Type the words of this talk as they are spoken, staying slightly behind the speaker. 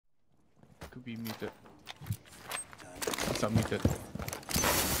Could be muted. It's unmuted.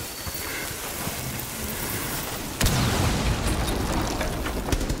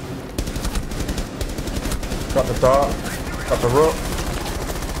 Got the dart. Got the rook.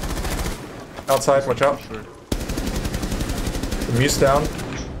 Outside, watch out. Sure. The muse down.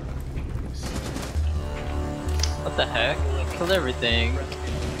 What the heck? I killed everything.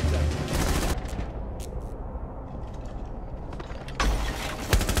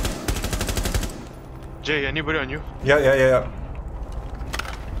 Jay, anybody on you? Yeah.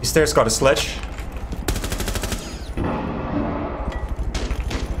 These stairs got a sledge.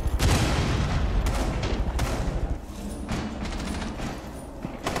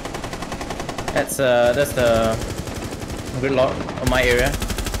 That's the gridlock of my area.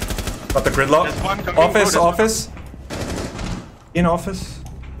 Got the gridlock. There's one coming. Office, Oh, office. In office.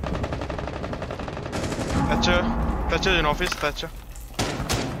 Thatcher in office, Thatcher.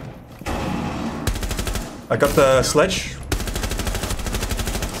 I got the sledge.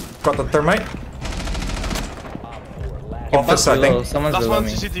 Got the thermite. Office, I think. Someone's Last below one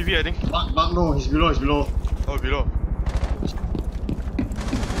me. CCTV, I think. Back no, he's below. Oh, below.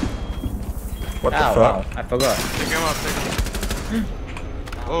 What the Ow, fuck? wow, I forgot. Take him out, take him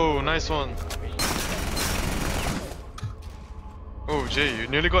out. Oh, nice one. Oh, Jay, you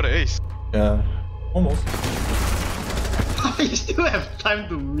nearly got an ace. Yeah. Almost. You still have time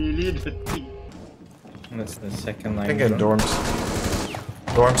to melee the thing. That's the second line. I think in dorms.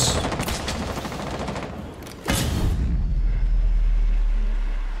 Dorms.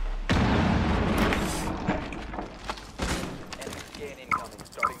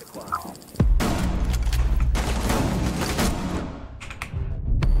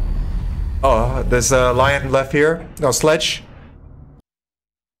 Oh, there's a lion left here. No, sledge.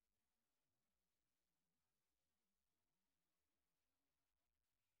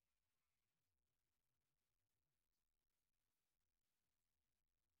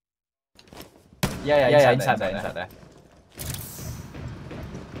 Yeah, inside there.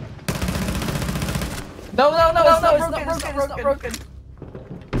 No, it's not broken.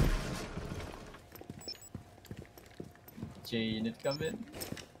 Jay, you need to come in.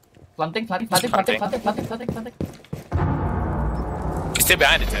 Planting. He's still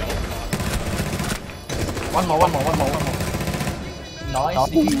behind the table. One more. Nice.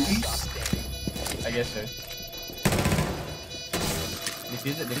 I guess so.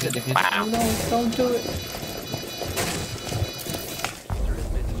 Defuse it. Wow. No, don't do it.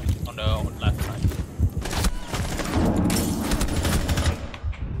 On the left side.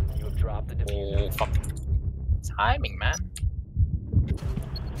 Oh, fuck. Timing, man.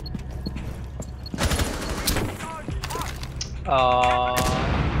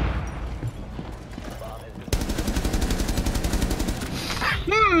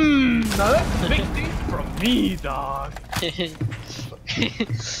 Now that's a big thing from me, dog.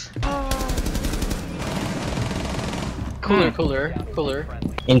 Cooler.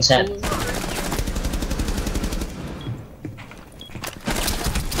 Inside.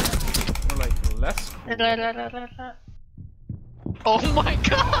 More like less. Oh my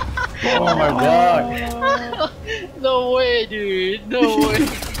god! Oh my god. No way, dude. No way.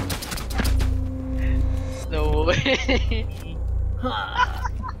 No way.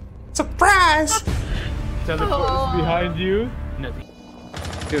 Surprise! Teleport is behind you. Nothing.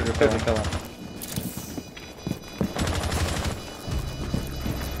 Dude, repel.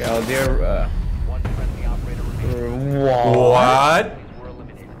 Okay, I'll do What?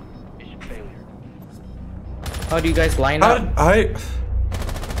 How do you guys line up? I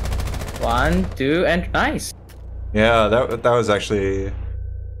 1, 2, and nice. Yeah, that was actually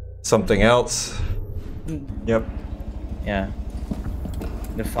something else. Yep. Yeah.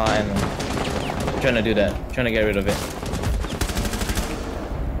 Define. Trying to do that. Trying to get rid of it.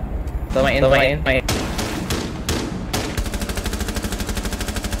 Throw my in.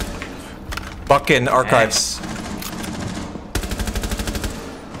 Buckin archives.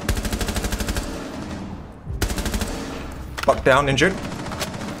 Buck down, injured.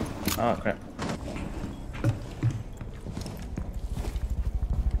 Oh crap.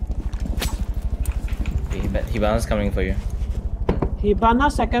 Hibana's coming for you. Hibana,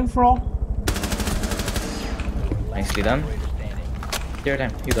 second floor. Nicely done. Your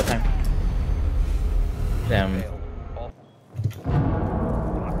time. You got time. Damn.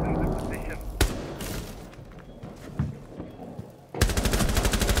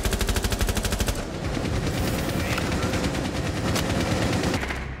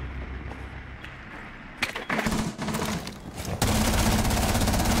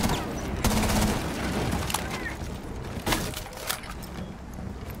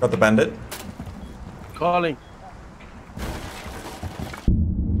 Got the bandit. Calling.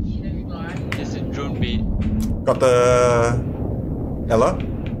 It's a drone bait. Got the Ella.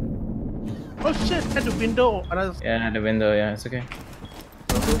 Oh shit! At the window. Another. Yeah, the window. Yeah, it's okay.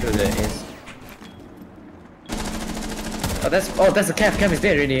 Go through the ace. Oh, that's the Cav. Cav is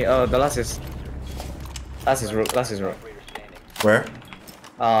dead already. Oh, the last is rook. Last is rook. Where?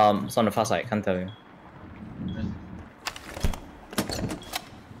 It's on the far side. Can't tell you.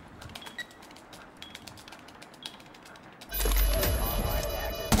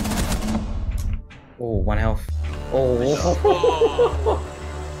 Oh, 1 health. Oh.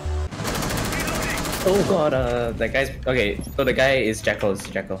 Oh god. That guy's okay. So the guy is Jackal. It's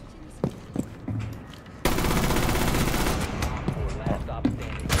Jackal.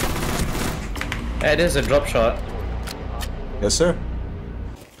 Hey, there's a drop shot. Yes, sir.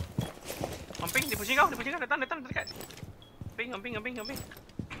 Ping, dia pushing kau, datang dekat. Ping. No.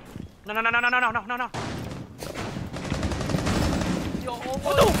 Yo,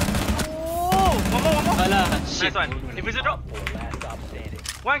 one more. Alah, Nice one. Diffuser drop.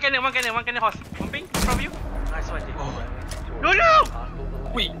 One cannon horse. One ping, in front of you. Nice one, dude. No!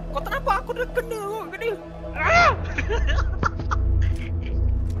 Wih, kau tak nampak aku dah kena kat dia.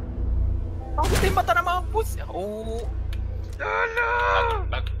 Aku tembak tak nak mampus. Oh.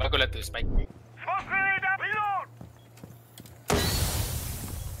 Baguslah tu spike.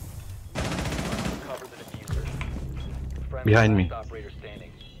 Behind me.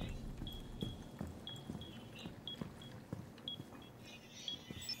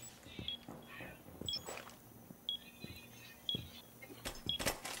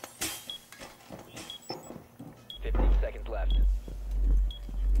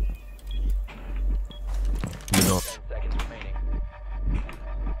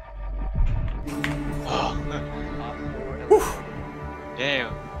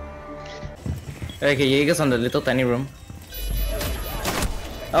 Damn. Okay, Jaeger's on the little tiny room.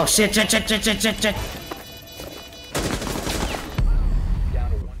 Oh shit. Dude!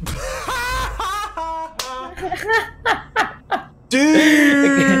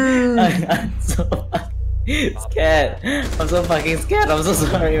 I'm so scared. I'm so fucking scared. I'm so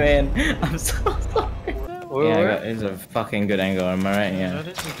sorry, man. I'm so sorry. It's a fucking good angle, am I right? Yeah.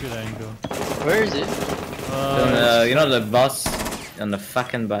 That is a good angle. Where is it? You know the boss? On the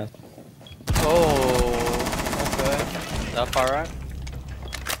fucking boss. Oh, okay. That far right?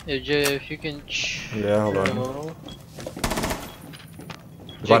 Yeah, Jay, if you can. Yeah, hold on. Go.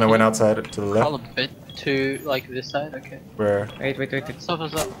 One went outside to the Crawl left. a bit to like this side. Okay. Where? Wait. Stuff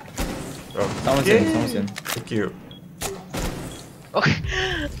up. Oh, Someone's in. thank you. Okay.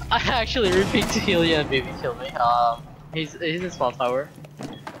 I actually repeat to heal you and baby kill me. He's in small tower.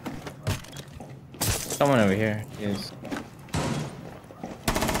 Someone over here. Yes.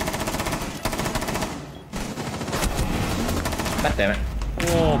 God damn it.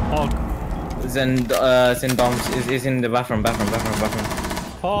 Oh, Pog. It's in Dom's. Is in the bathroom. Pog,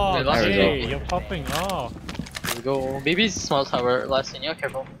 There we hey, go. you're popping off. Let's go. Baby's small tower. Last in, yeah,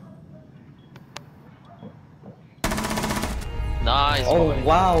 careful. Nice. Oh boy.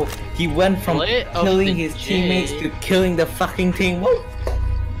 wow! He went from Play of killing the his teammates J. to killing the fucking team. Woo!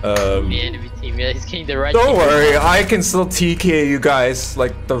 The enemy team, yeah, he's getting the right Don't team. worry, I can still TK you guys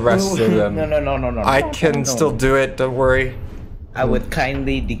like the rest of them. No. I can still do it, don't worry. I would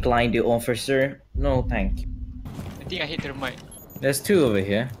kindly decline the offer, sir. No, thank you. I think I hit the mic. There's two over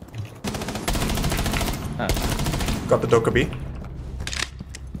here. Got the Dokkaebi.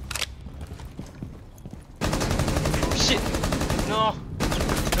 Shit. No.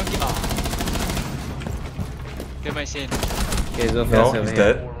 Don't give up. Get my sin. Okay, Zofia's No, over he's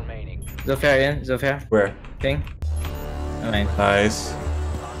here. dead. Zofia in. Zofia. Where? Thing. Alright. Nice.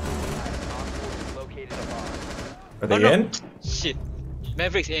 Are they Oh, no. in? Shit.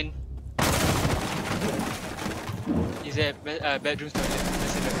 Maverick's in. He's at bedroom toilet.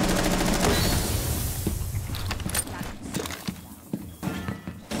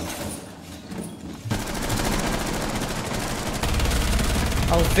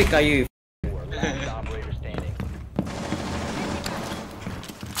 How thick are you?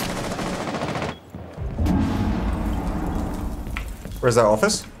 Where's that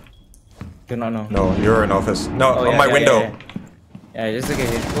office? Do not know. No, you're in office. No, Oh, on yeah, my yeah, window. Yeah, just okay.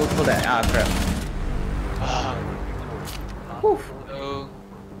 Pull that. Ah, crap. Oh.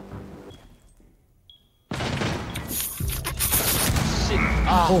 Shit.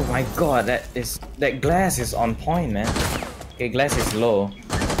 Oh my god, that glass is on point, man. Okay, glass is low.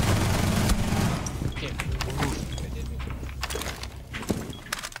 Okay.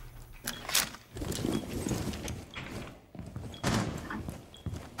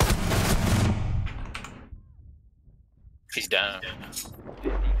 He's down.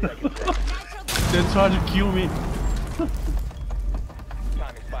 They're trying to kill me.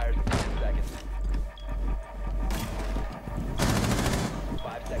 Time expires in 10 seconds.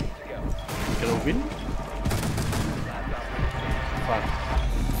 5 seconds to go. Gonna win? Fuck.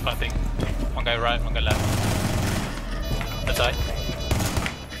 Nothing. One guy right, one guy left. That's right.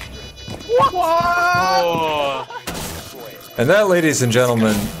 Oh. And that, ladies and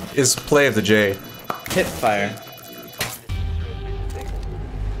gentlemen, is play of the J. Hip fire.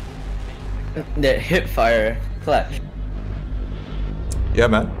 The hip fire clutch. Yeah,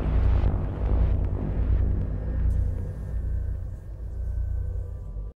 man.